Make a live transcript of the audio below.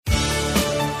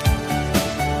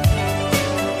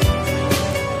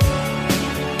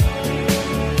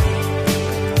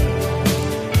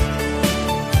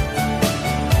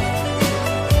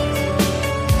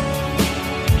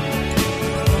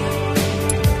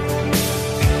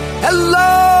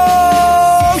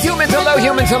Hello,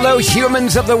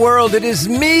 humans of the world. It is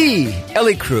me,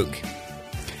 Ellie Krug.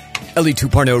 Ellie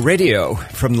 2.0 Radio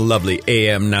from the lovely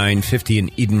AM 950 in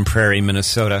Eden Prairie,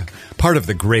 Minnesota, part of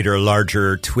the greater,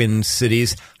 larger Twin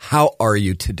Cities. How are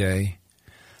you today?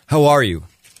 How are you?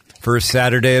 First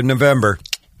Saturday of November.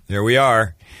 There we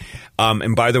are.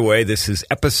 And by the way, this is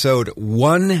episode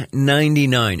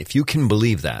 199, if you can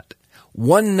believe that.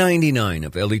 199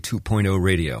 of Ellie 2.0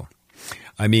 Radio.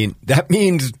 I mean, that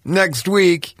means next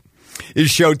week is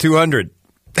show 200.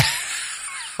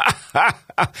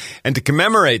 And to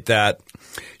commemorate that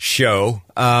show,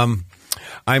 I'm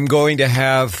going to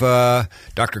have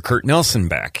Dr. Kurt Nelson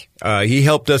back. He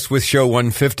helped us with show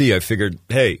 150. I figured,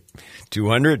 hey,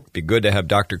 200, be good to have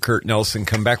Dr. Kurt Nelson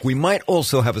come back. We might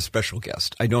also have a special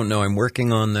guest. I don't know. I'm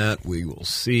working on that. We will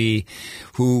see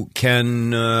who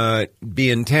can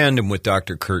be in tandem with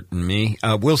Dr. Kurt and me.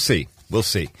 We'll see. We'll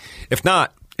see. If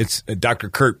not, it's Dr.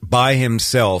 Kurt by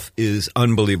himself is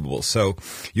unbelievable. So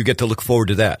you get to look forward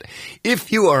to that.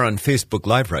 If you are on Facebook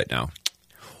Live right now,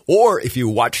 or if you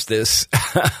watch this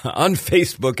on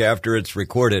Facebook after it's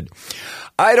recorded,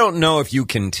 I don't know if you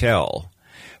can tell,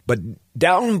 but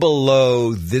down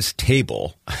below this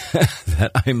table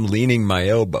that I'm leaning my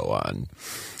elbow on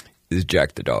is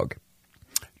Jack the dog.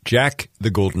 Jack the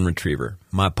golden retriever,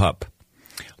 my pup.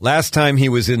 Last time he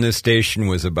was in this station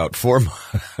was about 4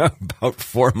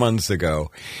 months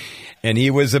ago, and he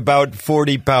was about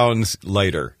 40 pounds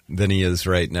lighter than he is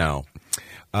right now.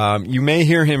 You may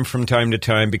hear him from time to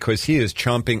time because he is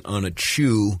chomping on a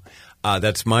chew.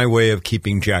 That's my way of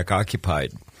keeping Jack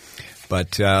occupied.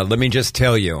 But let me just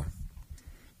tell you,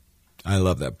 I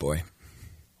love that boy.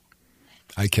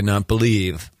 I cannot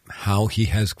believe how he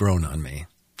has grown on me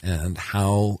and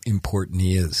how important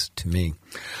he is to me.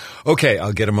 Okay,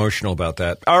 I'll get emotional about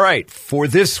that. All right, for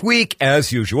this week,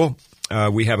 as usual,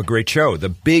 we have a great show. The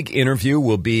big interview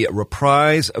will be a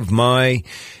reprise of my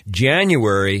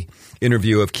January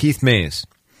interview of Keith Mays,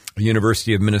 a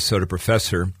University of Minnesota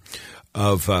professor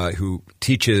who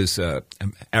teaches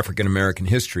African-American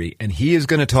history, and he is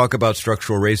going to talk about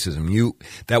structural racism.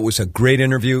 That was a great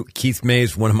interview. Keith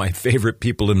Mays, one of my favorite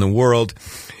people in the world,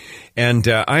 and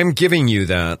I'm giving you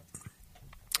that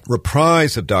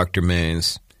reprise of Dr.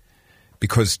 Mays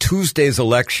because Tuesday's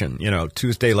election,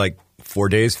 Tuesday like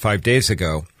 5 days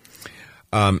ago,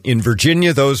 in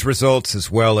Virginia, those results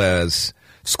as well as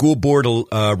school board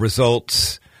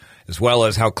results, as well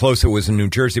as how close it was in New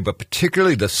Jersey, but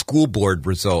particularly the school board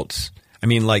results. I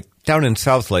mean, like down in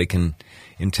Southlake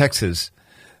in Texas,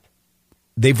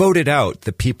 they voted out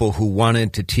the people who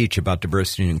wanted to teach about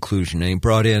diversity and inclusion,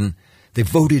 and they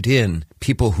voted in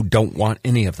people who don't want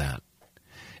any of that.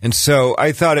 And so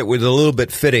I thought it was a little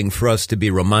bit fitting for us to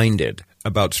be reminded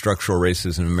about structural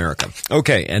racism in America.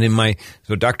 Okay, and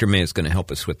so Dr. May is going to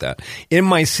help us with that. In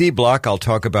my C block, I'll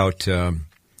talk about a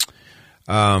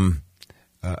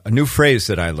new phrase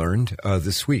that I learned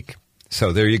this week.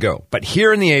 So there you go. But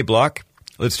here in the A block,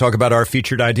 let's talk about our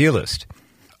featured idealist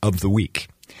of the week.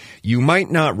 You might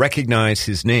not recognize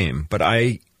his name, but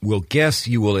I will guess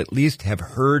you will at least have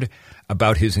heard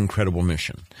about his incredible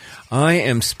mission. I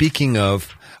am speaking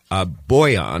of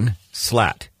Boyan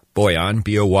Slat. Boyan,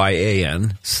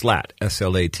 B-O-Y-A-N, Slat,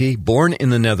 S-L-A-T, born in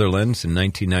the Netherlands in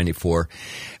 1994,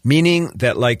 meaning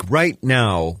that like right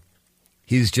now,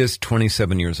 he's just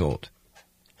 27 years old.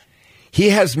 He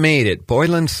has made it,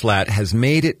 Boyan Slat has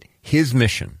made it his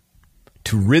mission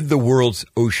to rid the world's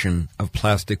ocean of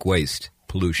plastic waste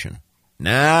pollution.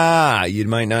 You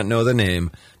might not know the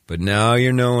name, but now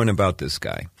you're knowing about this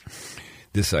guy,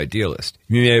 this idealist.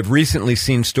 You may have recently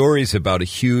seen stories about a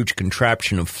huge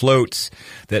contraption of floats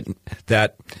that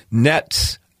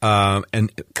nets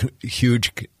and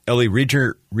huge. Ellie, read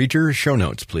your show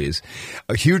notes, please.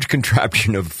 A huge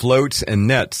contraption of floats and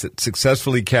nets that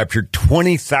successfully captured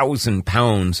 20,000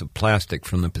 pounds of plastic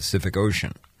from the Pacific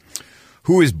Ocean.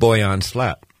 Who is Boyan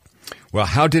Slat? Well,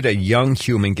 how did a young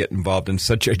human get involved in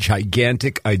such a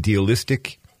gigantic,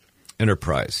 idealistic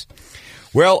enterprise?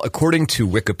 Well, according to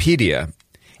Wikipedia,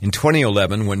 in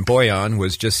 2011, when Boyan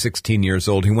was just 16 years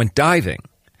old, he went diving.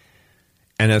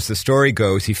 And as the story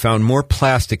goes, he found more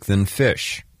plastic than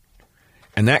fish.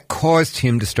 And that caused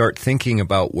him to start thinking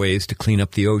about ways to clean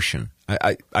up the ocean.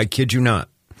 I kid you not.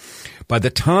 By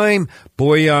the time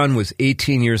Boyan was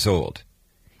 18 years old,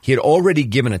 he had already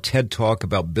given a TED Talk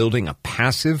about building a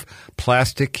passive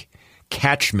plastic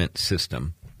catchment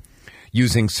system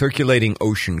using circulating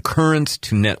ocean currents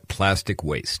to net plastic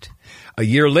waste. A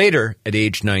year later, at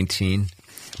age 19,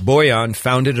 Boyan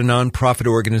founded a nonprofit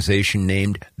organization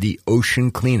named the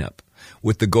Ocean Cleanup,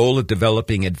 with the goal of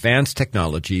developing advanced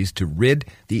technologies to rid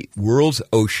the world's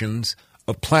oceans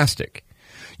of plastic.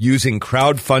 Using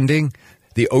crowdfunding,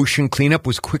 the ocean cleanup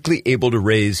was quickly able to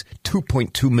raise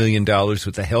 $2.2 million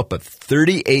with the help of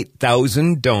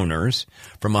 38,000 donors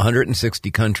from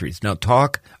 160 countries. Now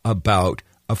talk about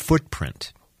a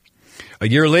footprint. A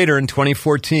year later, in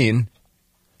 2014,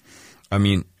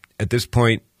 at this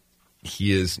point,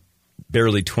 he is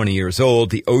barely 20 years old,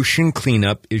 the Ocean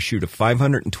Cleanup issued a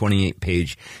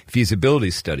 528-page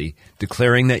feasibility study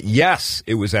declaring that, yes,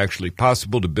 it was actually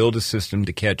possible to build a system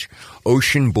to catch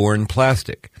ocean-borne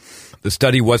plastic. The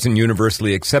study wasn't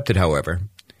universally accepted, however,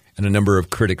 and a number of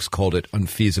critics called it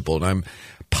unfeasible. And I'm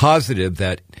positive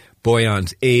that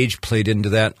Boyan's age played into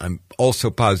that. I'm also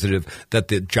positive that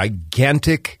the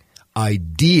gigantic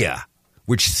idea,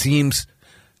 which seems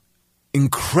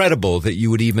incredible that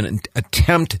you would even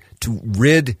attempt to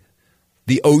rid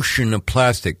the ocean of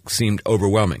plastic, seemed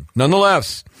overwhelming.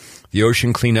 Nonetheless, the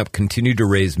Ocean Cleanup continued to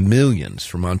raise millions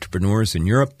from entrepreneurs in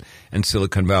Europe and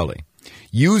Silicon Valley.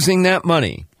 Using that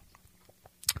money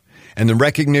and the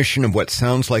recognition of what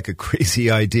sounds like a crazy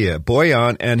idea,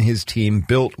 Boyan and his team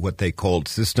built what they called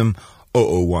System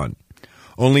 001,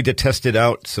 only to test it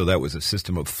out. So that was a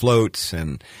system of floats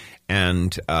and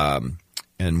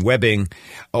webbing,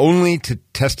 only to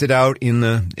test it out in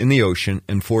the ocean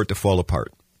and for it to fall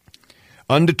apart.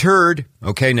 Undeterred,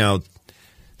 okay, now,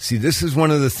 see, this is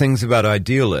one of the things about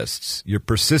idealists. You're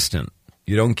persistent.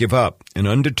 You don't give up. And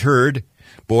undeterred,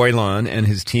 Boyan and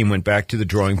his team went back to the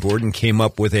drawing board and came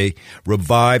up with a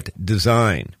revived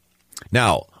design.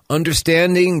 Now,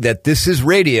 understanding that this is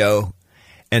radio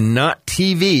and not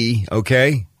TV,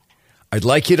 okay, I'd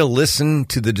like you to listen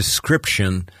to the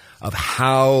description of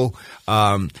how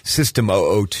System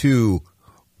 002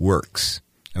 works,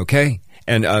 okay?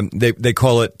 And they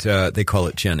call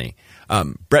it Jenny.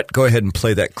 Brett, go ahead and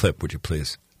play that clip, would you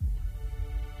please?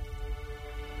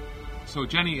 So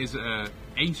Jenny is a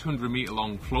 800-meter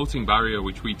long floating barrier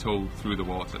which we tow through the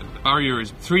water. The barrier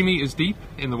is 3 meters deep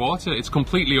in the water. It's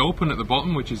completely open at the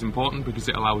bottom, which is important because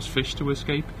it allows fish to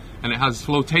escape, and it has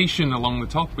flotation along the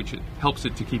top, which helps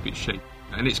it to keep its shape.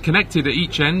 And it's connected at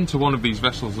each end to one of these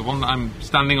vessels, the one that I'm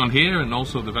standing on here and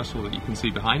also the vessel that you can see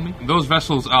behind me. Those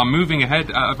vessels are moving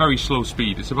ahead at a very slow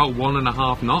speed. It's about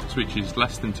 1.5 knots, which is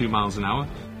less than 2 miles an hour.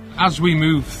 As we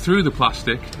move through the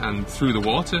plastic and through the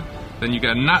water, then you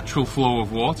get a natural flow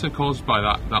of water caused by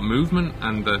that movement,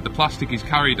 and the plastic is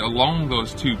carried along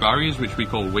those two barriers, which we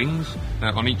call wings,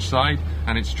 on each side,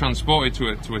 and it's transported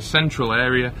to a central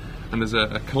area. And there's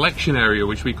a collection area,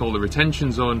 which we call the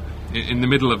retention zone, in the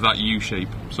middle of that U shape.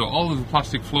 So all of the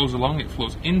plastic flows along, it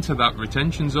flows into that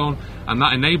retention zone, and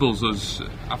that enables us,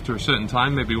 after a certain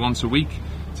time, maybe once a week,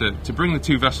 to bring the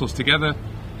two vessels together,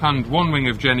 hand one wing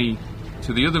of Jenny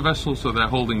to the other vessel so they're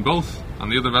holding both,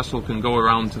 and the other vessel can go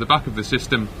around to the back of the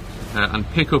system and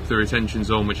pick up the retention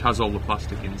zone, which has all the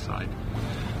plastic inside.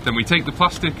 Then we take the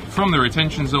plastic from the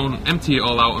retention zone, empty it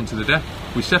all out onto the deck.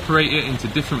 We separate it into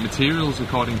different materials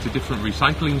according to different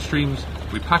recycling streams.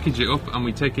 We package it up and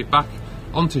we take it back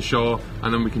onto shore,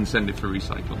 and then we can send it for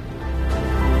recycling.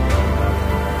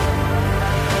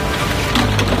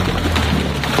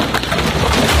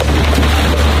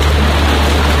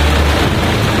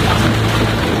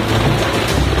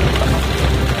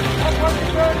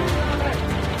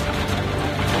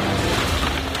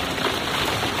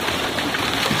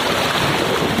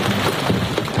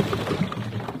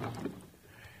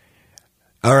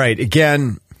 All right.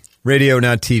 Again, radio,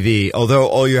 not TV. Although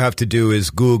all you have to do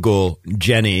is Google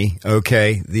Jenny.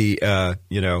 Okay. The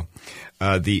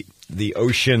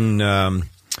ocean,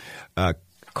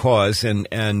 cause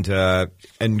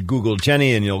and Google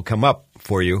Jenny and you'll come up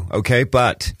for you. Okay.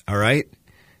 But all right.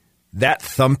 That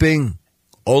thumping,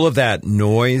 all of that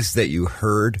noise that you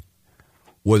heard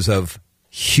was of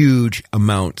huge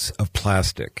amounts of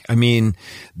plastic. I mean,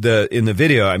 in the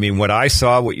video, I mean, what I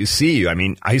saw, what you see, I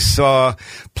mean, I saw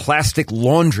plastic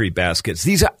laundry baskets.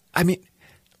 These are, I mean,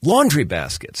 laundry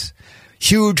baskets,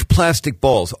 huge plastic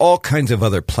balls, all kinds of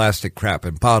other plastic crap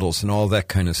and bottles and all that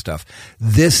kind of stuff.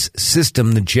 This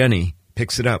system, the Jenny,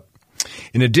 picks it up.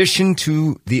 In addition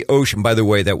to the ocean, by the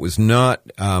way, that was not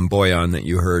Boyan that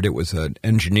you heard. It was an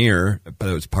engineer, but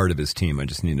it was part of his team. I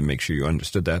just need to make sure you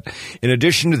understood that. In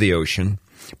addition to the ocean,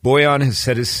 Boyan has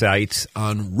set his sights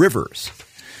on rivers,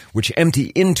 which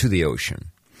empty into the ocean.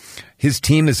 His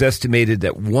team has estimated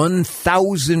that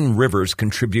 1,000 rivers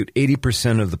contribute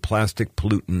 80% of the plastic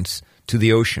pollutants to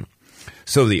the ocean.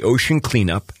 So the Ocean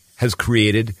Cleanup has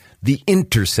created the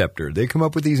Interceptor. They come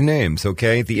up with these names,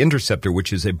 okay? The Interceptor,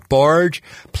 which is a barge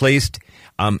placed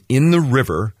in the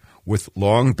river with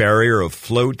long barrier of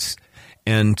floats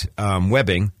and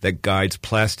webbing that guides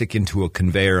plastic into a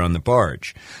conveyor on the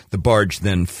barge. The barge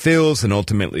then fills and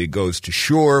ultimately goes to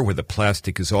shore where the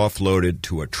plastic is offloaded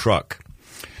to a truck.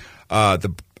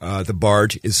 The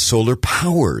barge is solar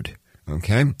powered.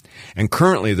 Okay? And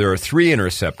currently there are three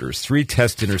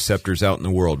test interceptors out in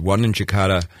the world. One in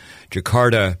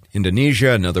Jakarta,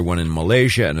 Indonesia, another one in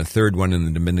Malaysia, and a third one in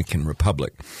the Dominican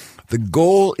Republic. The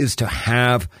goal is to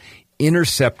have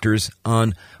interceptors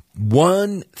on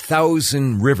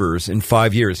 1,000 rivers in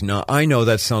 5 years. Now, I know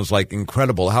that sounds like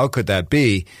incredible. How could that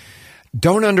be?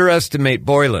 Don't underestimate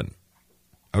Boylan.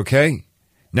 Okay?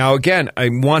 Now, again, I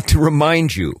want to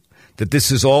remind you that this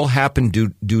has all happened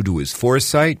due to his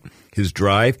foresight, his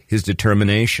drive, his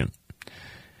determination.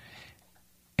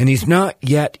 And he's not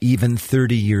yet even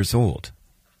 30 years old.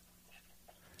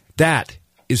 That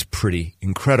is pretty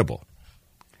incredible.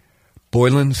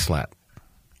 Boylan Slat.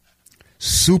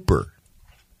 Super,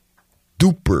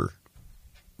 duper,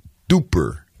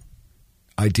 duper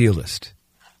idealist.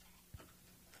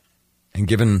 And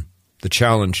given the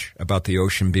challenge about the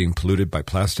ocean being polluted by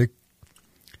plastic,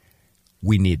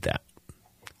 we need that.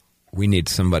 We need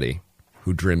somebody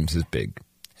who dreams as big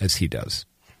as he does.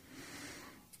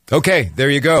 Okay, there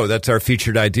you go. That's our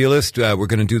featured idealist. We're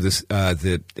going to do this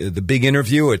the big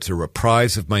interview. It's a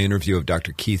reprise of my interview of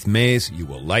Dr. Keith Mays. You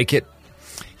will like it.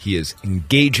 He is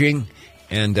engaging,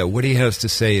 and what he has to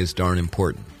say is darn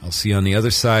important. I'll see you on the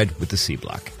other side with the C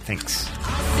Block. Thanks.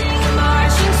 I'll sing a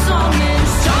marching song and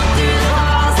stomp through the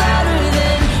halls louder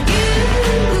than you.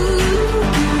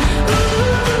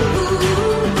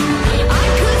 I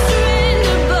could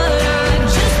surrender, but I'd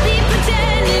just be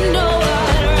pretending. No,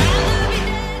 I'd rather be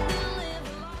dead than live a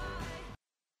lie.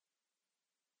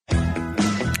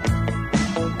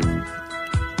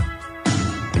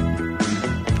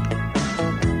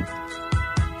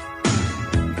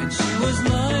 And she was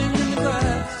lying in the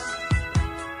grass,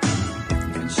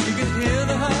 and she could hear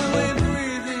the highway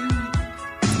breathing,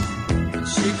 and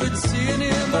she could see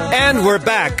nearby. And we're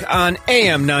back on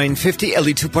AM 950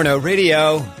 Ellie 2.0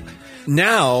 Radio.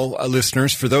 Now,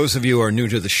 listeners, for those of you who are new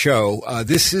to the show,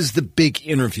 this is the big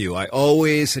interview. I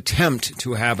always attempt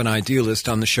to have an idealist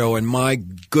on the show, and my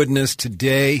goodness,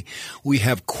 today we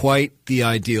have quite the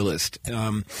idealist.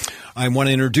 I want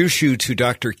to introduce you to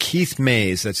Dr. Keith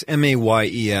Mays, that's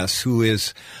M-A-Y-E-S, who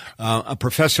is a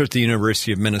professor at the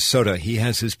University of Minnesota. He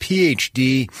has his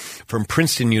Ph.D. from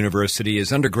Princeton University,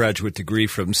 his undergraduate degree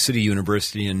from City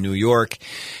University in New York.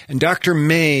 And Dr.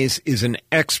 Mays is an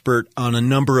expert on a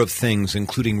number of things,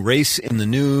 including race in the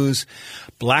news,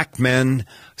 black men,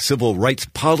 civil rights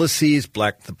policies,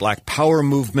 the Black Power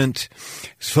movement,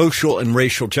 social and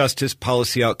racial justice,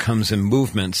 policy outcomes and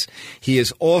movements. He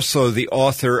is also the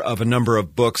author of a number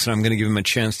of books, and I'm going to give him a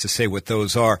chance to say what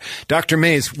those are. Dr.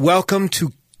 Mays, welcome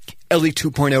to Ellie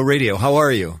 2.0 Radio. How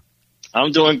are you?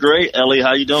 I'm doing great, Ellie.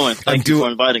 How you doing? Thank you for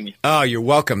inviting me. Oh, you're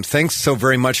welcome. Thanks so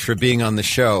very much for being on the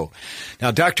show.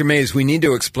 Now, Dr. Mays, we need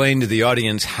to explain to the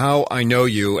audience how I know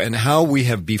you and how we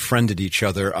have befriended each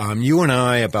other. You and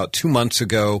I, about 2 months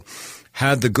ago,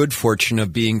 had the good fortune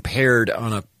of being paired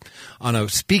on a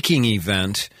speaking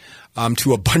event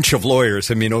to a bunch of lawyers.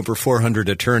 I mean, over 400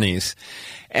 attorneys.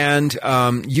 And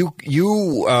you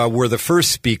were the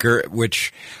first speaker,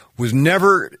 which was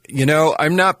never,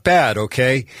 I'm not bad,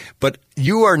 okay? But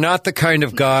you are not the kind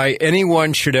of guy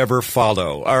anyone should ever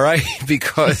follow, all right?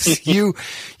 Because you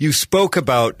spoke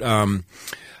about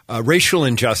racial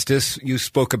injustice, you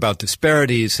spoke about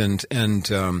disparities and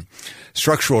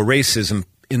structural racism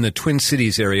in the Twin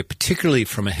Cities area, particularly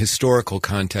from a historical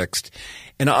context.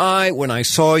 And when I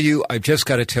saw you, I've just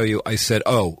got to tell you, I said,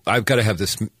 oh, I've got to have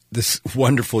this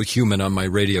wonderful human on my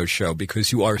radio show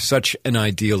because you are such an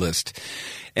idealist.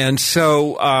 And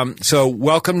so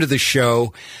welcome to the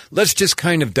show. Let's just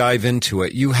kind of dive into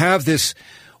it. You have this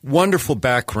wonderful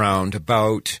background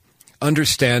about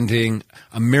understanding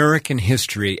American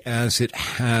history as it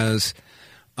has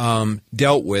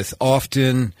dealt with,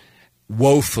 often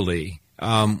woefully,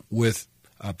 with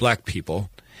black people.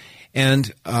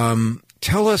 And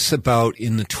tell us about,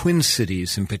 in the Twin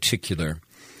Cities in particular,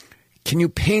 can you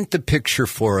paint the picture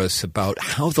for us about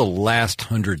how the last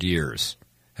 100 years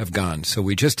have gone? So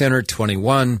we just entered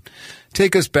 21.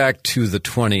 Take us back to the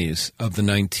 20s of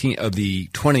the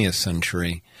 20th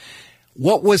century.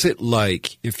 What was it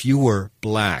like if you were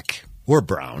black or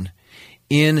brown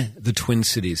in the Twin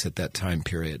Cities at that time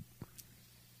period?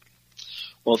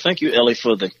 Well, thank you, Ellie,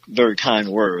 for the very kind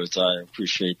words. I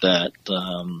appreciate that.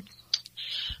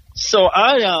 So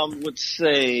I would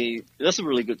say that's a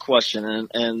really good question,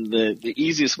 and the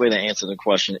easiest way to answer the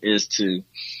question is to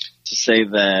say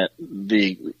that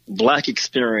the black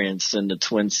experience in the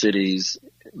Twin Cities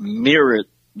mirrored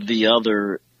the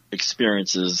other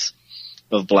experiences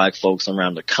of black folks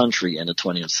around the country in the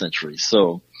 20th century.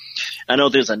 So I know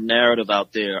there's a narrative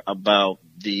out there about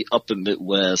the upper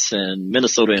Midwest and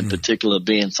Minnesota in particular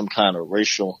being some kind of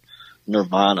racial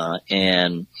nirvana.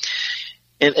 And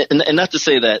not to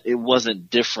say that it wasn't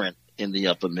different in the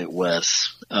upper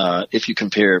Midwest, if you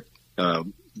compare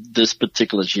this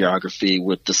particular geography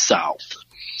with the South.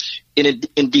 And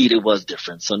indeed, it was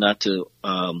different. So not to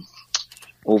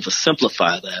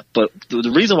oversimplify that, but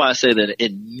the reason why I say that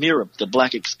it mirrored the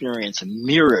black experience and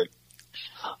mirrored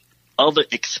other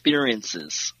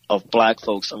experiences of black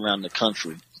folks around the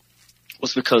country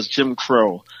was because Jim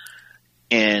Crow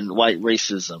and white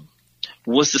racism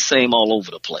was the same all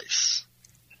over the place.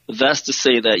 That's to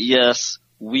say that, yes,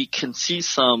 we can see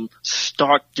some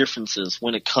stark differences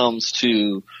when it comes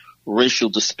to racial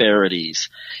disparities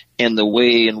and the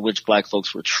way in which black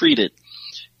folks were treated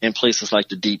in places like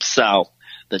the Deep South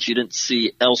that you didn't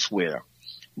see elsewhere.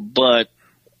 But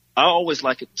I always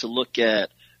like it to look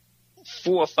at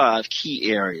 4 or 5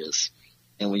 key areas.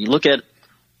 And when you look at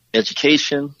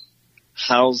education,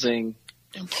 housing,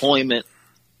 employment,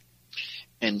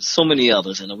 and so many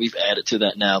others, and we've added to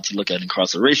that now to look at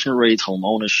incarceration rates, home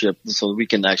ownership, so we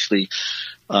can actually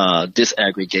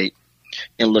disaggregate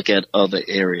and look at other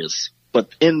areas.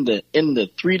 But in the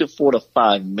 3 to 4 to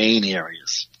 5 main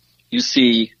areas, you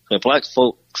see that black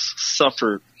folks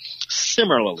suffered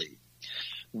similarly,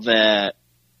 that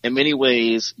in many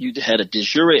ways you had a de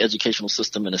jure educational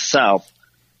system in the South,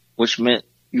 which meant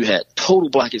you had total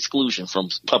black exclusion from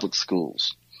public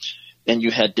schools, and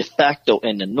you had de facto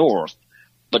in the North.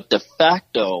 But de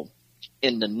facto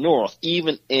in the North,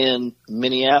 even in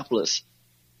Minneapolis,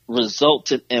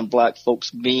 resulted in black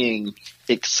folks being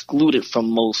excluded from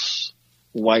most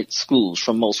white schools,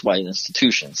 from most white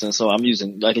institutions. And so I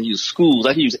can use schools,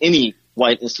 I can use any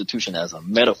white institution as a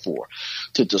metaphor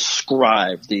to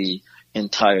describe the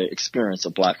entire experience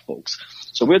of black folks.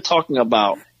 So we're talking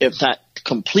about, if not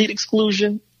complete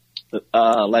exclusion,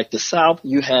 like the South,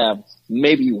 you have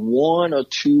maybe 1 or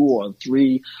 2 or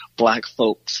 3 black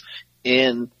folks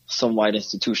in some white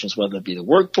institutions, whether it be the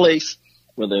workplace,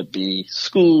 whether it be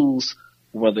schools,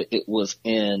 whether it was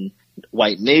in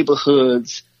white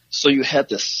neighborhoods. So you had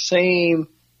the same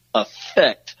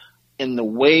effect in the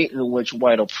way in which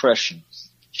white oppression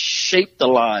shaped the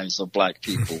lives of black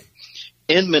people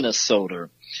in Minnesota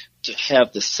to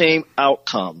have the same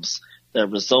outcomes that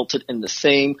resulted in the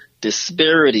same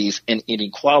disparities and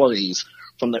inequalities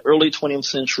from the early 20th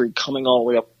century coming all the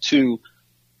way up to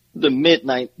the mid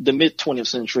 20th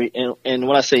century. And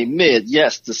when I say mid,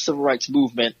 yes, the civil rights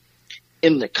movement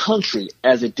in the country,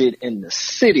 as it did in the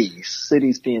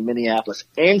cities being Minneapolis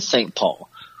and St. Paul,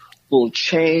 will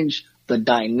change the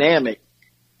dynamic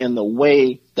in the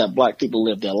way that black people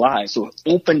live their lives. So it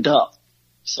opened up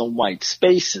some white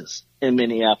spaces in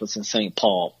Minneapolis and St.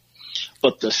 Paul,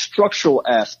 but the structural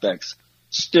aspects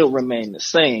still remain the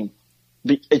same.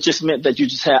 It just meant that you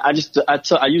just had, I use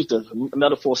the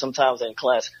metaphor sometimes in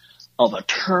class of a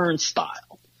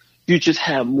turnstile. You just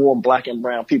have more black and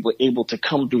brown people able to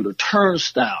come through the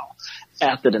turnstile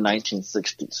after the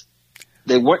 1960s.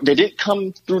 They didn't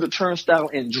come through the turnstile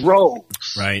in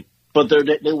droves. Right. But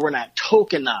they were not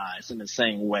tokenized in the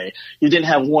same way. You didn't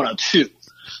have 1 or 2.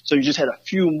 So you just had a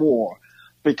few more,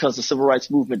 because the civil rights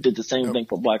movement did the same thing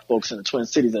for black folks in the Twin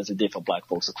Cities as it did for black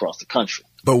folks across the country.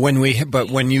 But when we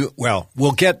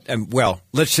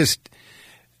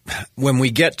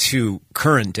get to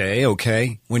current day,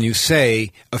 okay, when you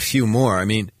say a few more, I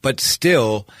mean, but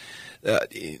still,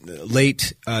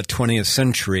 late 20th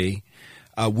century,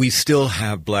 we still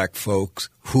have black folks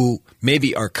who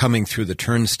maybe are coming through the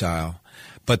turnstile,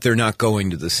 but they're not going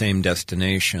to the same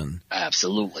destination.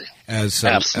 Absolutely. As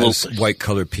white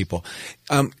colored people.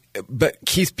 But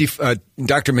Keith,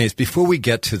 Dr. Mays, before we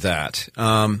get to that,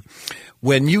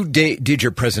 when you did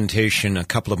your presentation a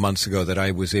couple of months ago that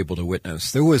I was able to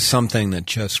witness, there was something that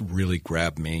just really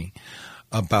grabbed me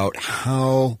about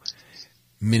how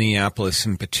Minneapolis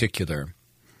in particular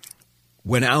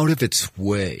went out of its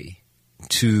way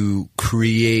to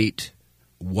create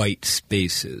white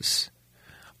spaces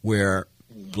where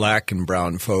black and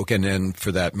brown folk, and then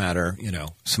for that matter,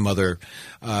 some other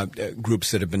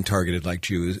groups that have been targeted, like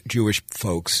Jewish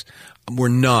folks, were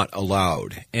not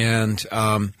allowed. And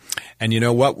you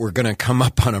know what? We're going to come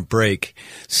up on a break.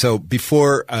 So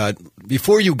before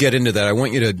you get into that, I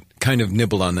want you to kind of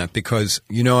nibble on that, because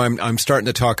I'm starting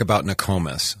to talk about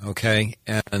Nokomis, okay,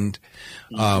 and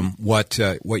what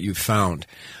you found.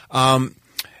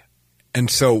 And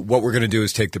so what we're going to do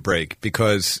is take the break,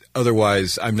 because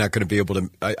otherwise I'm not going to be able to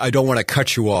 – I don't want to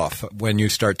cut you off when you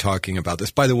start talking about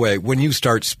this. By the way, when you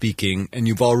start speaking, and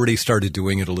you've already started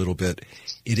doing it a little bit,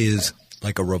 it is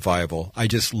like a revival. I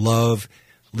just love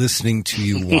listening to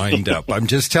you wind up. I'm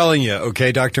just telling you,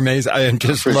 okay, Dr. Mays, I am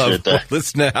just love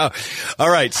this now. All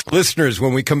right, listeners,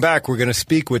 when we come back, we're going to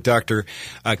speak with Dr.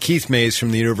 Keith Mays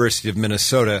from the University of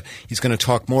Minnesota. He's going to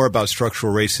talk more about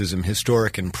structural racism,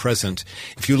 historic and present.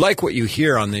 If you like what you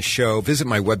hear on this show, visit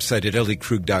my website at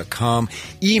elliekrug.com.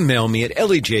 Email me at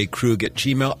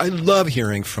elliejkrug@gmail. I love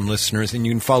hearing from listeners, and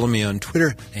you can follow me on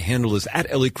Twitter. The handle is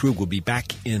 @elliekrug. We'll be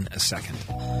back in a second.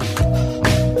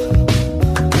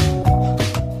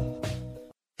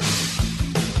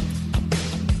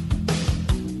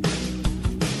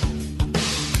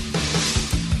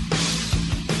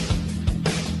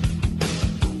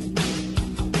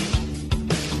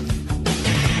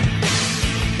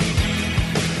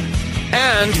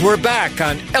 And we're back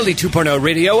on Ellie 2.0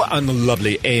 Radio on the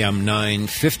lovely AM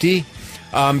 950.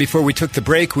 Before we took the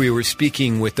break, we were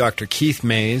speaking with Dr. Keith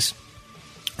Mays,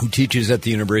 who teaches at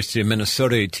the University of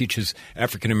Minnesota. He teaches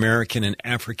African American and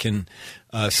African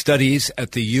studies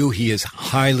at the U. He is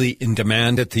highly in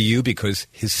demand at the U because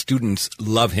his students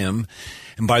love him.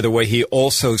 And by the way, he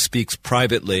also speaks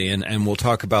privately, and we'll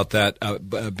talk about that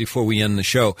before we end the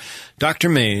show. Dr.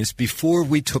 Mays, before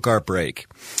we took our break,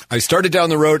 I started down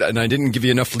the road, and I didn't give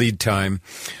you enough lead time,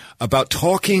 about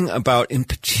talking about, in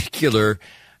particular,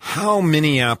 how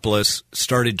Minneapolis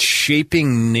started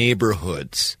shaping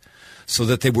neighborhoods so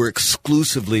that they were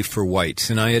exclusively for whites.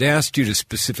 And I had asked you to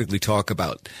specifically talk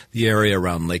about the area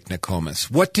around Lake Nokomis.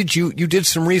 What did you did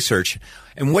some research,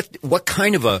 and what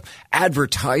kind of a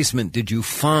advertisement did you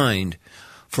find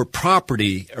for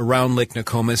property around Lake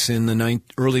Nokomis in the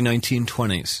early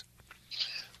 1920s?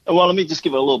 Well, let me just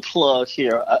give a little plug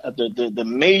here. The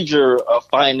major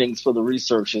findings for the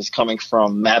research is coming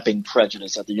from Mapping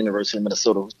Prejudice at the University of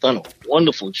Minnesota, who's done a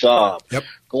wonderful job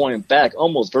going back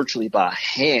almost virtually by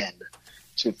hand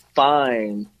to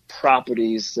find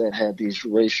properties that had these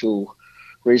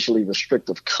racially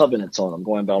restrictive covenants on them,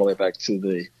 going all the way back to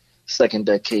the second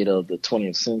decade of the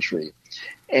 20th century.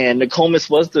 And Nokomis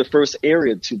was the first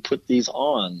area to put these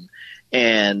on.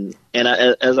 And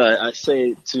as I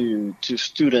say to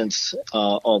students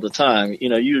all the time,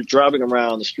 you're driving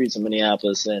around the streets of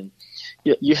Minneapolis and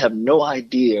you have no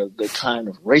idea the kind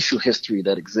of racial history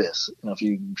that exists. If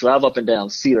you drive up and down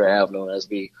Cedar Avenue, as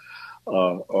we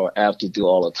or have to do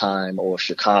all the time, or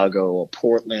Chicago or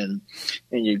Portland,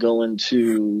 and you go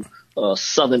into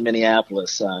southern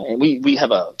Minneapolis, and we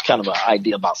have a kind of an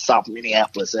idea about South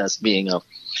Minneapolis as being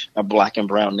a black and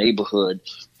brown neighborhood,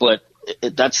 but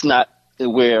that's not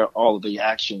where all of the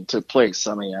action took place.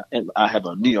 I mean, I have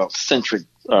a New York centric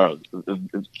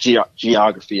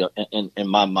geography in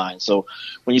my mind. So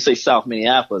when you say South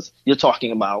Minneapolis, you're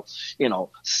talking about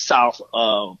south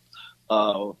of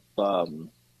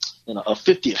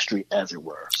 50th Street, as it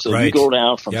were. So you go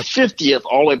down from 50th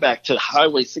all the way back to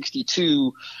Highway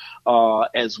 62,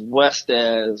 as west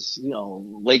as,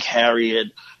 Lake Harriet,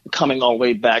 coming all the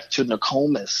way back to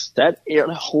Nokomis. That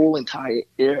whole entire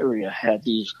area had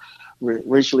these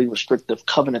racially restrictive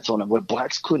covenants on it where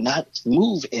blacks could not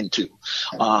move into.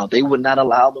 They would not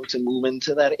allow them to move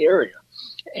into that area.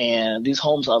 And these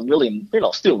homes are really,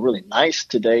 still really nice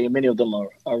today. Many of them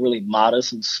are really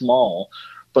modest and small.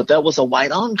 But that was a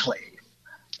white enclave,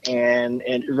 and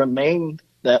it remained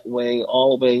that way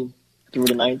all the way through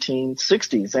the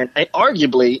 1960s. And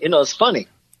arguably, it's funny,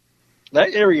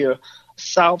 that area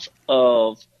south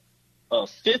of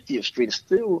 50th Street is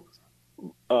still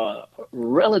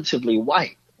relatively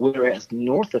white, whereas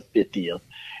north of 50th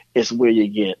is where you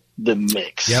get the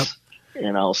mix.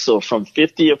 So from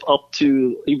 50th up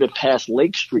to even past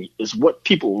Lake Street is what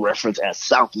people reference as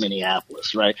South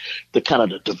Minneapolis, right? The kind of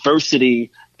the diversity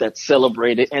that's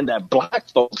celebrated, and that black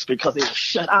folks, because they were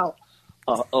shut out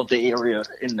of the area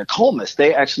in Nokomis,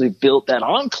 they actually built that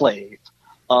enclave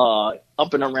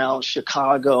up and around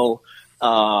Chicago,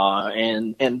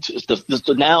 and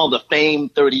now the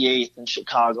famed 38th in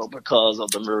Chicago because of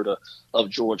the murder of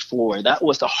George Floyd. That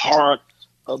was the heart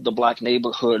of the black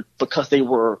neighborhood because they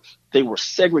were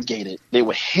segregated. They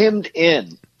were hemmed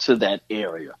in to that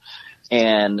area.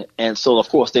 And so of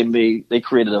course they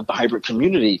created a vibrant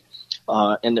community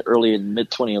in the early and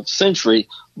mid 20th century.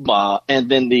 And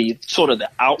then the sort of the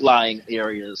outlying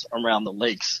areas around the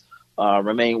lakes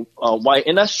remain white.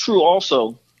 And that's true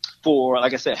also for,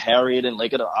 like I said, Harriet and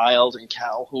Lake of the Isles and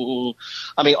Calhoun.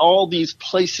 I mean, all these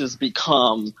places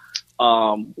become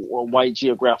white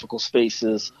geographical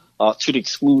spaces to the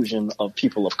exclusion of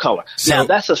people of color. Now,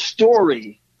 that's a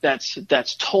story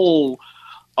that's told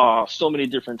so many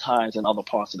different times in other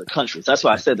parts of the country. That's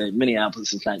why I said that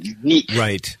Minneapolis is not unique,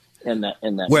 Right. In that.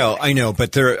 Well, I know,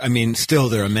 but there are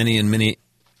many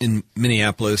in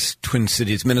Minneapolis, Twin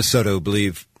Cities, Minnesota who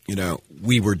believe,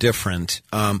 we were different.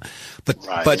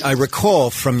 But I recall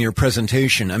from your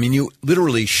presentation, you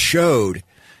literally showed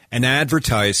an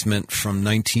advertisement from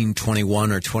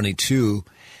 1921 or 22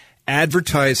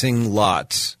 advertising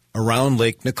lots around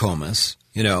Lake Nokomis,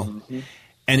 and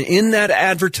in that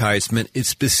advertisement, it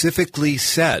specifically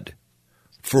said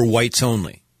for whites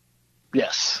only.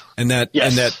 Yes. And that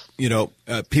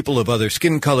people of other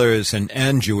skin colors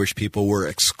and Jewish people were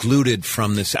excluded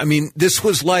from this. This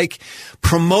was like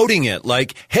promoting it,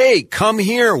 like, hey, come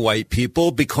here, white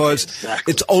people, because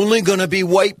it's only going to be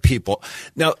white people.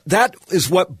 Now, that is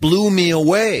what blew me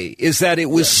away, is that it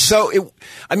was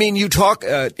you talk,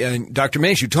 Dr.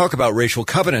 Mays, you talk about racial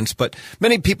covenants, but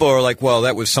many people are like, well,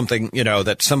 that was something,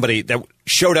 that somebody that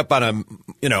showed up on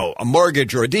a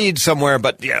mortgage or a deed somewhere,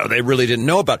 but, they really didn't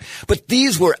know about it. But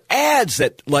these were ads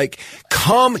that, like,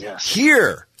 come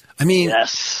here.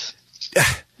 Yes.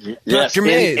 Dr.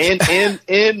 Mays.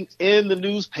 In the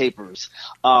newspapers,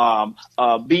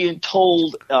 being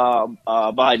told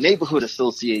by neighborhood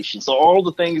associations. So all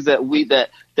the things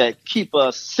that keep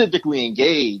us civically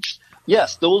engaged.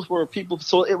 Yes, those were people.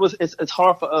 So it's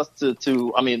hard for us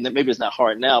to maybe it's not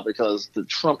hard now because the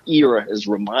Trump era is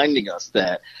reminding us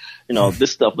that,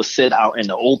 this stuff was said out in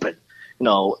the open.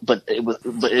 But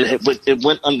it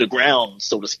went underground,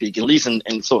 so to speak, at least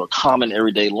in sort of common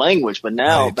everyday language. But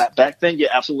now, back then,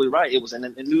 you're absolutely right. It was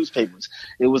in newspapers,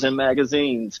 it was in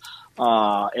magazines,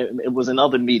 it was in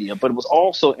other media, but it was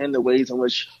also in the ways in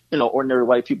which ordinary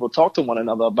white people talk to one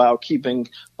another about keeping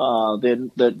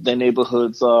their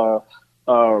neighborhoods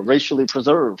racially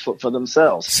preserved for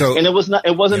themselves. So, and it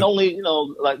wasn't only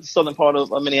like the southern part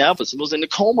of Minneapolis. It was in the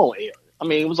Como area.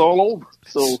 It was all over.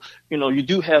 So, you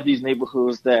do have these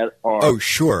neighborhoods that are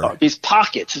these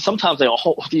pockets. And sometimes they are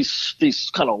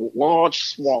these kind of large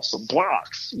swaths of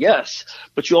blocks. Yes,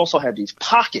 but you also have these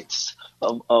pockets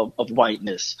of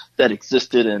whiteness that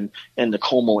existed in the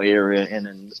Como area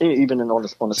and even on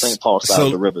the St. Paul side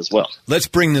of the river as well. Let's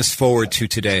bring this forward to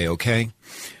today, okay?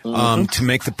 To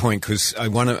make the point, because I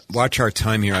want to watch our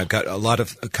time here. I've got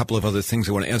a couple of other things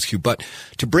I want to ask you, but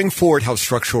to bring forward how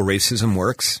structural racism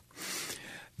works.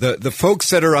 The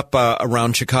folks that are up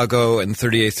around Chicago and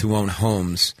 38th who own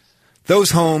homes,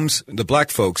 those homes, the black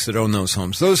folks that own those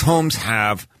homes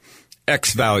have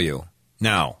X value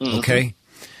now, okay?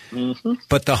 Mm-hmm.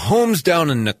 But the homes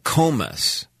down in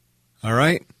Nokomis, all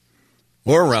right,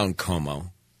 or around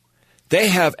Como, they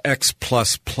have X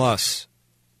plus plus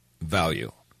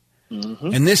value.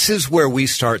 Mm-hmm. And this is where we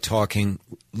start talking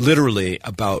literally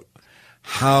about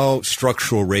how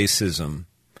structural racism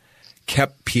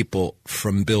kept people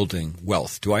from building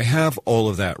wealth. Do I have all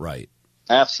of that right?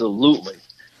 Absolutely.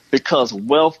 Because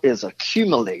wealth is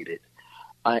accumulated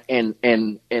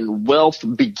and wealth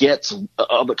begets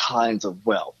other kinds of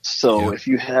wealth. So if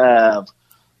you have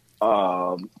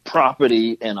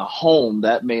property in a home,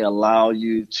 that may allow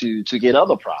you to get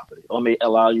other property or may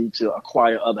allow you to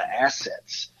acquire other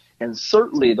assets. And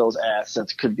certainly those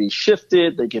assets could be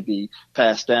shifted. They could be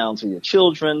passed down to your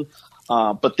children.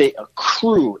 But they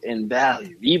accrue in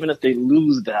value. Even if they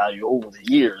lose value over the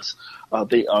years,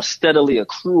 they are steadily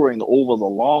accruing over the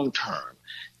long term.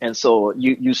 And so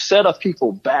you set up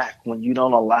people back when you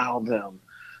don't allow them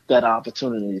that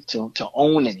opportunity to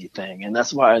own anything. And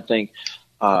that's why I think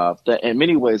that in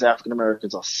many ways African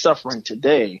Americans are suffering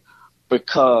today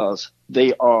because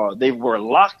they were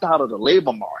locked out of the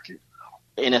labor market.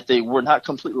 And if they were not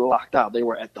completely locked out, they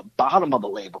were at the bottom of the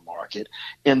labor market.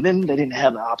 And then they didn't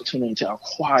have the opportunity to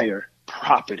acquire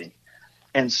property.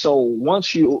 And so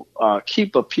once you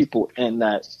keep a people in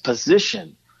that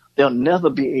position, they'll never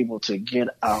be able to get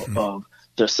out of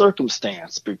their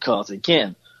circumstance because,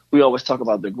 again, we always talk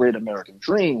about the great American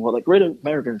dream. Well, the great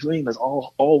American dream is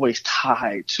always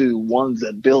tied to one's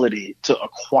ability to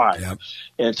acquire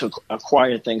and to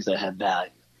acquire things that have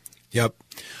value. Yep.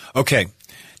 Okay.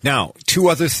 Now, two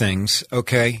other things,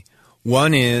 okay?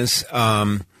 One is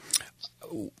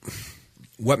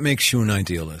what makes you an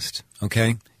idealist,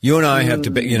 okay? You and I have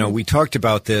to, we talked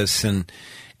about this, and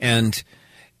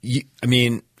you,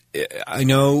 I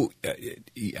know,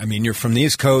 you're from the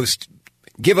East Coast.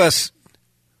 Give us,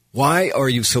 why are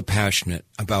you so passionate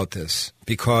about this?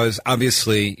 Because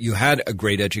obviously you had a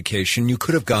great education. You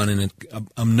could have gone in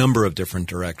a number of different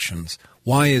directions.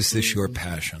 Why is this your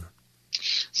passion?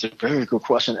 It's a very good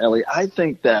question, Ellie. I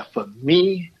think that for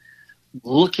me,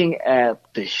 looking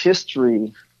at the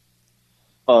history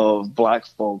of black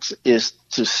folks is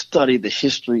to study the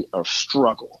history of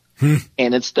struggle.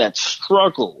 And it's that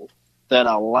struggle that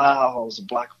allows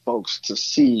black folks to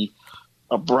see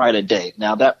a brighter day.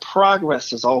 Now, that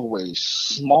progress is always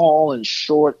small and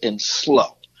short and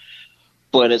slow,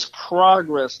 but it's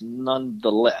progress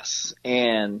nonetheless.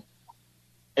 And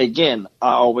again,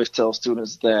 I always tell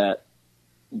students that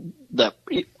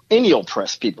any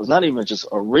oppressed people, not even just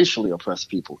a racially oppressed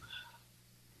people,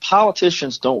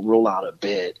 politicians don't roll out of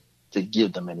bed to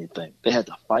give them anything. They had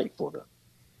to fight for them.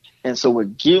 And so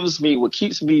what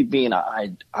keeps me being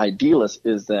an idealist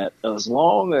is that as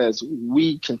long as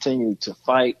we continue to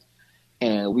fight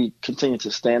and we continue to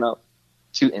stand up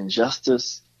to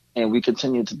injustice and we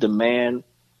continue to demand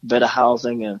better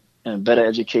housing and better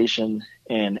education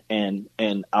and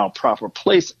our proper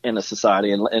place in a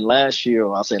society. And last year, I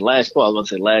was going to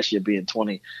say last year being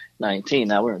 2019.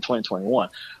 Now we're in 2021,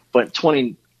 but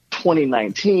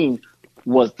 2019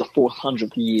 was the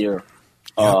 400th year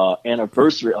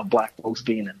anniversary of black folks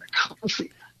being in the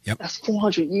country. Yep. That's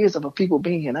 400 years of a people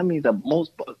being here. That means that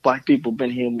most black people have been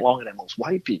here longer than most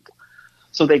white people.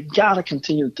 So they got to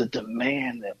continue to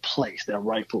demand their place, their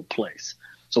rightful place.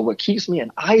 So what keeps me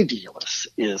an idealist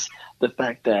is the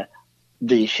fact that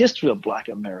the history of black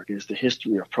America is the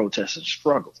history of protest and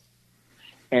struggle.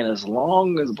 And as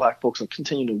long as black folks are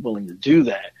continually willing to do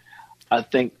that, I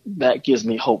think that gives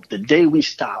me hope. The day we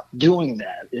stop doing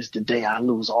that is the day I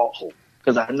lose all hope.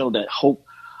 Because I know that hope,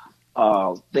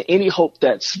 any hope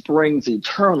that springs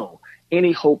eternal,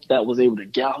 any hope that was able to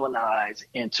galvanize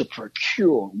and to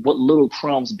procure what little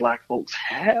crumbs black folks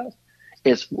have,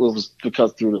 it was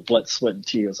because through the blood, sweat, and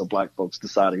tears of black folks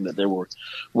deciding that they would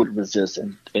resist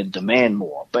and demand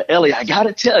more. But Ellie, I got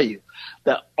to tell you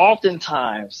that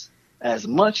oftentimes, as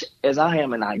much as I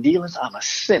am an idealist, I'm a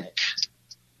cynic.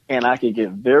 And I can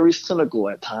get very cynical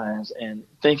at times and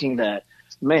thinking that,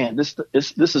 man, this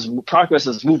is progress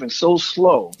is moving so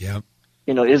slow. Yeah.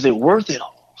 Is it worth it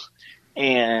all?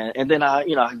 And then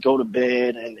I go to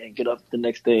bed and get up the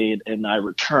next day and I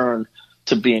return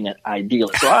to being an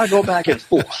idealist. So I go back and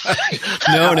forth.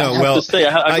 No. Well,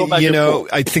 I go back and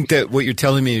forth. I think that what you're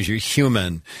telling me is you're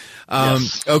human.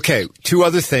 Yes. Okay. Two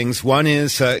other things. One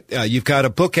is you've got a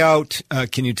book out.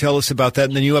 Can you tell us about that?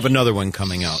 And then you have another one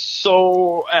coming out.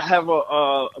 So I have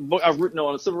a book I've written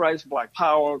on civil rights, Black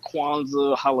Power,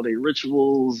 Kwanzaa, holiday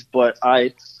rituals, but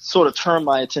I sort of turned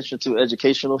my attention to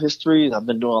educational history. I've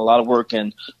been doing a lot of work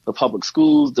in the public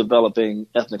schools, developing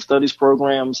ethnic studies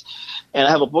programs, and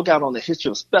I have a book out on the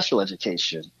history of special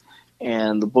education.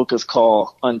 And the book is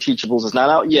called Unteachables. It's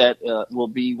not out yet.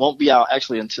 Won't be out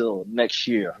actually until next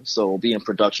year. So it'll be in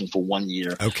production for 1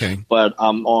 year. Okay. But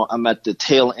I'm at the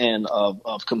tail end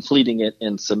of completing it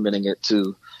and submitting it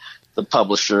to the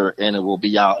publisher, and it will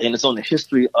be out. And it's on the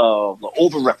history of the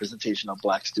overrepresentation of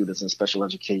black students in special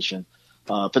education,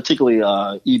 particularly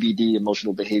EBD,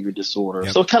 emotional behavior disorder.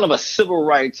 Yep. So kind of a civil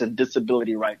rights and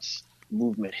disability rights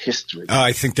movement history.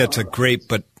 I think that's a great,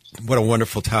 but what a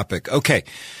wonderful topic. Okay.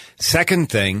 Second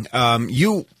thing,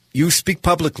 you speak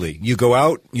publicly. You go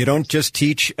out. You don't just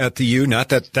teach at the U. Not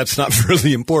that that's not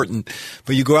really important,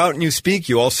 but you go out and you speak.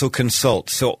 You also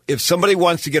consult. So if somebody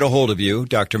wants to get a hold of you,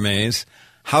 Dr. Mays,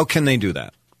 how can they do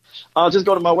that? Just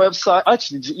go to my website.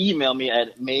 Actually, just email me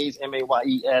at Mays,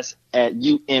 MAYES,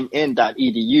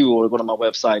 @umn.edu, or go to my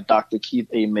website,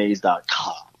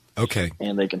 drkeithamays.com. Okay.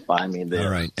 And they can find me there.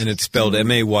 All right. And it's spelled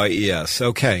MAYES.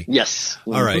 Okay. Yes.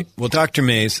 Mm-hmm. All right. Well, Dr.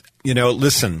 Mays,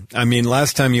 listen,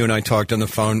 last time you and I talked on the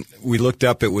phone, we looked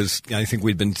up, I think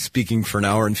we'd been speaking for an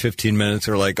hour and 15 minutes.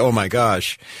 We're like, oh my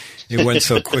gosh, it went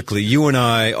so quickly. You and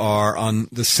I are on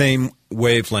the same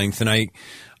wavelength, and I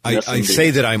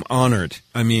say that I'm honored.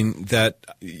 That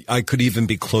I could even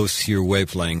be close to your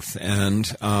wavelength. And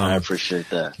I appreciate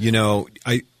that.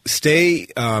 Stay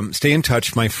in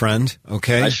touch, my friend.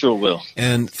 Okay, I sure will.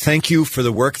 And thank you for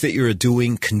the work that you're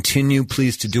doing. Continue,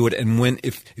 please, to do it. And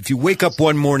if you wake up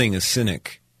one morning a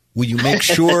cynic, will you make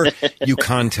sure you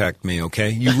contact me?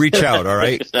 Okay, you reach out. All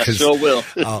right, I sure will.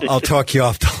 I'll talk you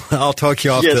off. Off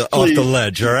the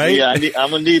ledge. All right. Yeah,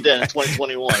 I'm gonna need that in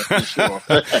 2021 for sure.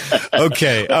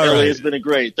 Okay. All right. It's been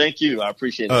great. Thank you. I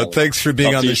appreciate it. Thanks for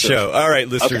being on the show. Soon. All right,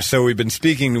 listeners. Okay. So we've been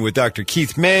speaking with Dr.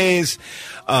 Keith Mays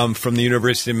from the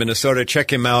University of Minnesota.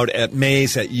 Check him out at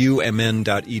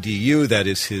mays@umn.edu. That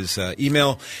is his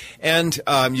email. And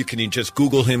you can just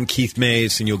Google him, Keith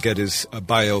Mays, and you'll get his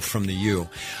bio from the U.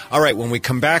 All right, when we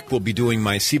come back, we'll be doing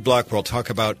my C block where I'll talk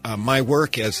about my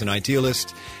work as an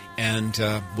idealist, and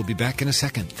we'll be back in a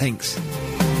second. Thanks.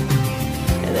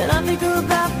 And then I think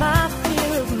about my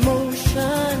fear of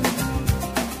motion.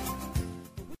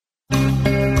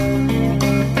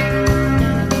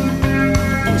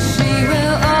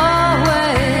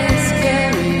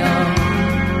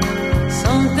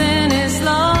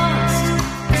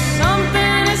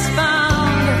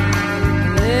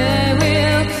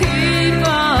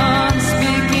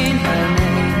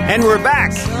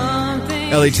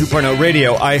 Ellie 2.0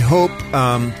 Radio. I hope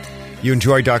you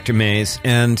enjoy Dr. Mays.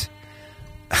 And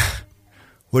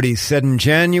what he said in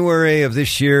January of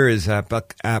this year is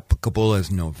applicable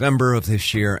as November of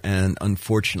this year. And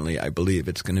unfortunately, I believe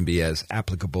it's going to be as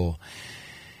applicable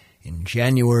in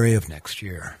January of next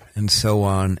year. And so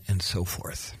on and so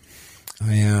forth.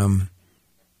 I am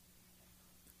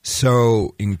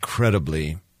so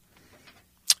incredibly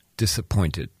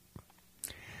disappointed.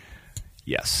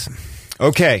 Yes.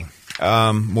 Okay.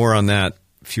 More on that,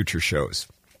 future shows.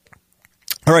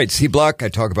 All right, C Block, I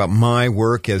talk about my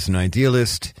work as an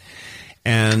idealist.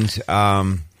 And,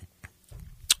 and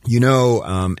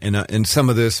some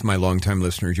of this, my longtime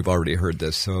listeners, you've already heard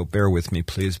this, so bear with me,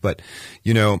 please. But,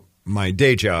 my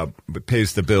day job that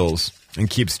pays the bills and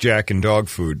keeps Jack in dog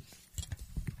food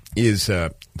is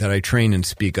that I train and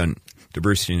speak on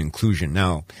diversity and inclusion.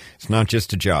 Now, it's not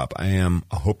just a job. I am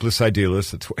a hopeless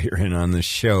idealist. That's why you're in on this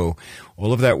show.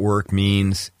 All of that work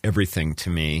means everything to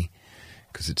me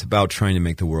because it's about trying to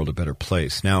make the world a better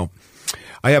place. Now,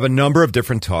 I have a number of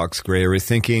different talks, gray area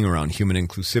thinking around human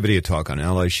inclusivity, a talk on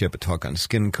allyship, a talk on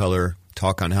skin color,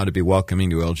 talk on how to be welcoming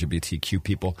to LGBTQ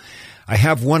people. I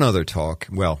have one other talk.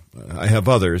 Well, I have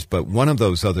others, but one of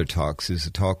those other talks is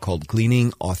a talk called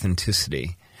Gleaning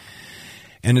Authenticity.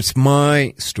 And it's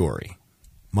my story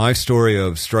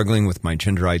of struggling with my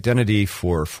gender identity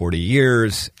for 40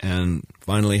 years and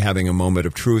finally having a moment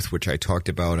of truth, which I talked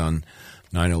about on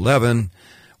 9/11,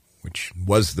 which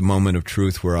was the moment of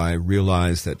truth where I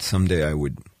realized that someday I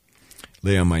would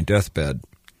lay on my deathbed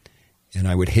and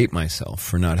I would hate myself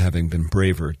for not having been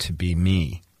braver to be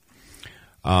me.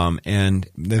 And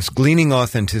this Gleaning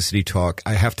Authenticity talk,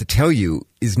 I have to tell you,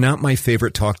 is not my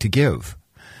favorite talk to give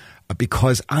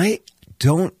because I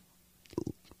don't,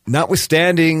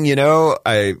 notwithstanding,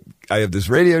 I have this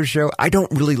radio show. I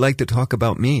don't really like to talk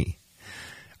about me.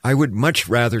 I would much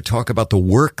rather talk about the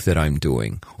work that I'm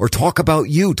doing or talk about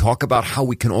you, talk about how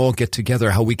we can all get together,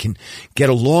 how we can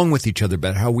get along with each other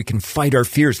better, how we can fight our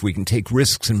fears, we can take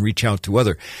risks and reach out to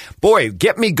other. Boy,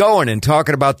 get me going and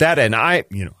talking about that. And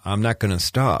I'm not going to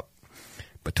stop.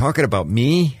 But talking about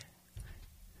me,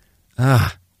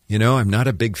 I'm not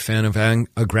a big fan of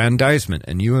aggrandizement.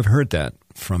 And you have heard that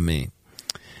from me.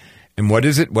 And what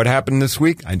is it? What happened this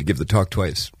week? I had to give the talk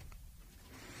twice.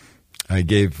 I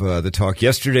gave the talk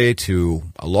yesterday to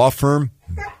a law firm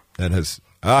that has,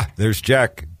 there's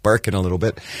Jack barking a little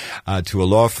bit, to a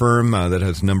law firm that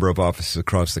has a number of offices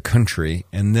across the country.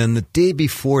 And then the day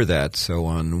before that, so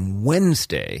on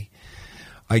Wednesday,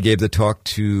 I gave the talk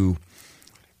to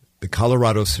the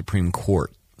Colorado Supreme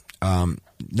Court.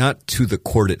 Not to the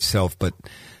court itself, but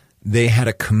they had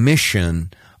a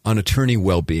commission on attorney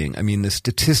well-being. I mean, the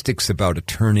statistics about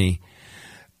attorneys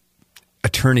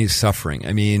suffering.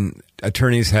 I mean, a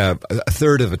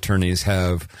third of attorneys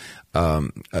have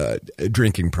a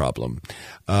drinking problem.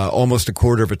 Almost a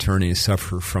quarter of attorneys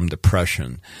suffer from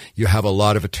depression. You have a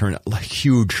lot of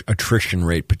huge attrition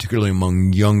rate, particularly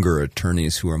among younger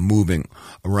attorneys who are moving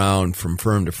around from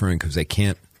firm to firm because they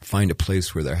can't find a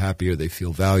place where they're happy or they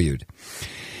feel valued.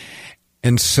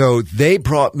 And so they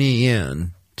brought me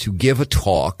in to give a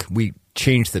talk. We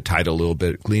changed the title a little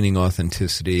bit, Gleaning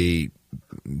Authenticity,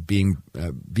 being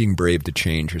brave to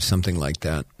change or something like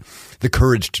that, the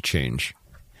courage to change.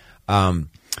 And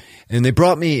they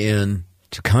brought me in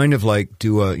to kind of like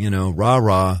do a,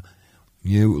 rah-rah,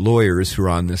 you lawyers who are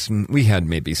on this, and we had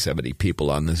maybe 70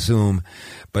 people on the Zoom,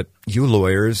 but you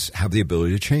lawyers have the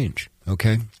ability to change,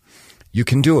 okay? You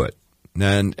can do it.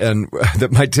 And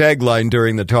my tagline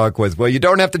during the talk was, well, you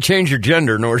don't have to change your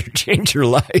gender in order to change your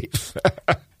life.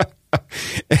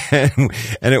 And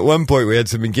at one point we had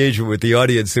some engagement with the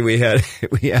audience, and we had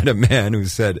a man who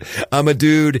said, I'm a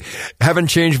dude, haven't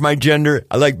changed my gender,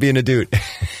 I like being a dude.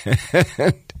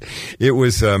 It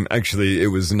was actually, it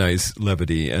was nice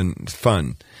levity and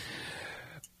fun.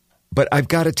 But I've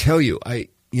got to tell you, a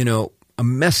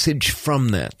message from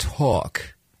that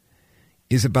talk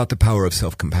is about the power of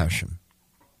self-compassion.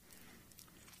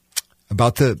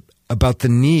 About the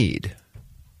need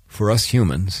for us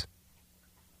humans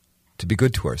to be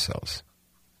good to ourselves,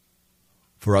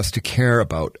 for us to care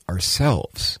about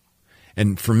ourselves.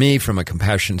 And for me, from a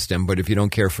compassion standpoint, if you don't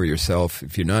care for yourself,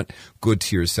 if you're not good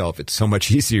to yourself, it's so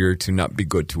much easier to not be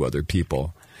good to other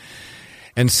people.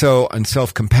 And so on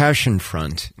self-compassion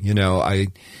front, I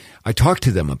talk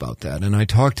to them about that, and I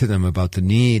talk to them about the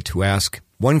need to ask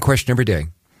one question every day.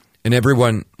 And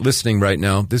everyone listening right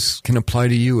now, this can apply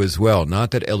to you as well.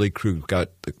 Not that Ellie Krug got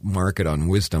the market on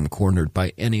wisdom cornered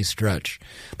by any stretch.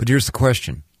 But here's the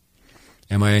question.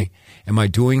 Am I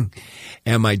doing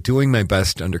my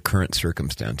best under current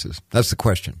circumstances? That's the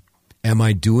question. Am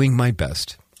I doing my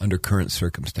best under current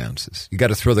circumstances. You got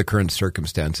to throw the current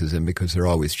circumstances in because they're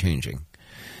always changing.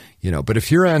 But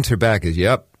if your answer back is,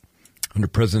 yep, under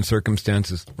present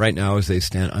circumstances, right now as they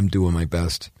stand, I'm doing my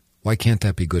best. Why can't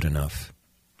that be good enough?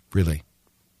 Really?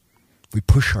 We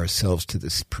push ourselves to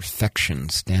this perfection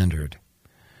standard.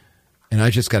 And I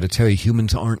just got to tell you,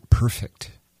 humans aren't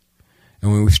perfect.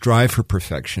 And when we strive for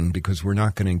perfection because we're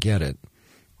not going to get it,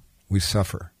 we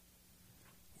suffer.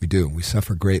 We do. We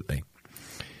suffer greatly.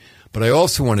 But I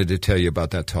also wanted to tell you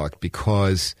about that talk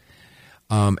because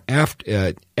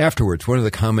afterwards, one of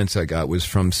the comments I got was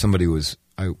from somebody who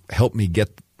helped me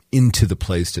get into the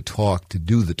place to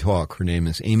do the talk. Her name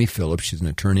is Amy Phillips. She's an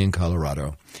attorney in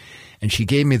Colorado. And she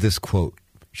gave me this quote.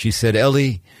 She said,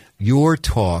 Ellie, your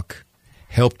talk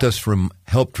helped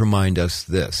remind us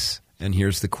this. And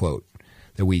here's the quote,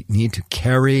 that we need to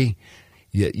carry,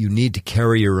 you need to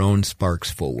carry your own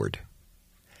sparks forward.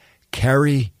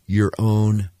 Carry your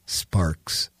own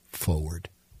sparks forward.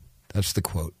 That's the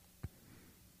quote.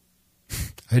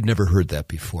 I had never heard that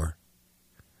before.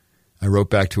 I wrote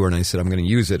back to her and I said, I'm going to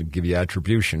use it and give you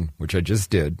attribution, which I just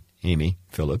did, Amy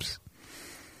Phillips.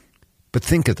 But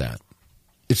think of that.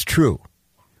 It's true.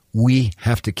 We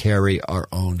have to carry our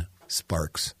own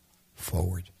sparks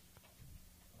forward.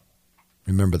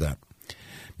 Remember that.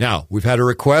 Now, we've had a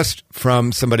request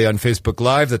from somebody on Facebook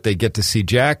Live that they get to see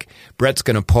Jack. Brett's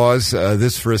going to pause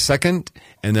this for a second,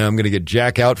 and then I'm going to get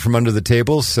Jack out from under the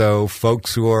table so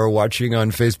folks who are watching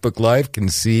on Facebook Live can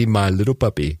see my little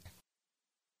puppy.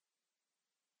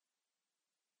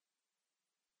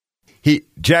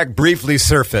 Jack briefly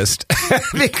surfaced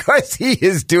because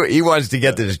he wants to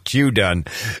get this chew done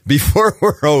before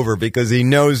we're over because he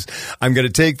knows I'm going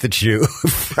to take the chew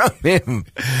from him.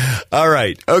 All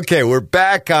right. Okay. We're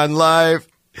back on live.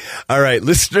 All right.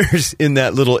 Listeners, in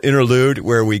that little interlude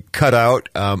where we cut out,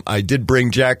 I did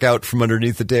bring Jack out from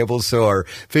underneath the table so our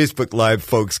Facebook Live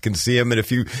folks can see him. And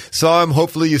if you saw him,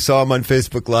 hopefully you saw him on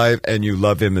Facebook Live and you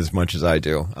love him as much as I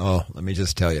do. Oh, let me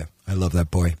just tell you, I love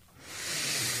that boy.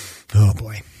 Oh,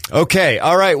 boy. Okay.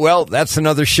 All right. Well, that's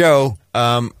another show.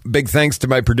 Big thanks to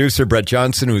my producer, Brett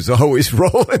Johnson, who's always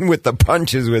rolling with the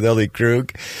punches with Ellie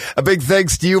Krug. A big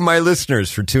thanks to you, my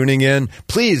listeners, for tuning in.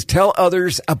 Please tell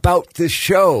others about this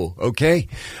show. Okay.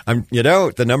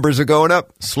 The numbers are going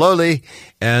up slowly.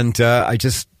 And I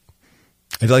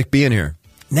like being here.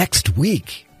 Next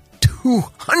week,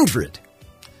 200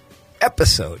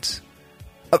 episodes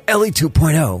of Ellie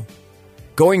 2.0.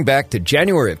 Going back to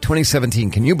January of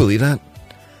 2017. Can you believe that?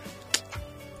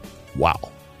 Wow.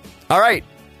 All right.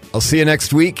 I'll see you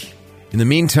next week. In the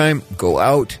meantime, go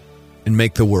out and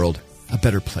make the world a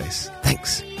better place.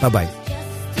 Thanks. Bye-bye.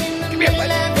 Come here, buddy.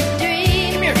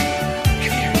 Come here.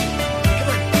 Come here. Come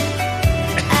on.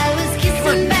 I was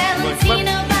kissing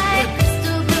Valentino by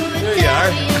crystal blue. There you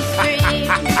are.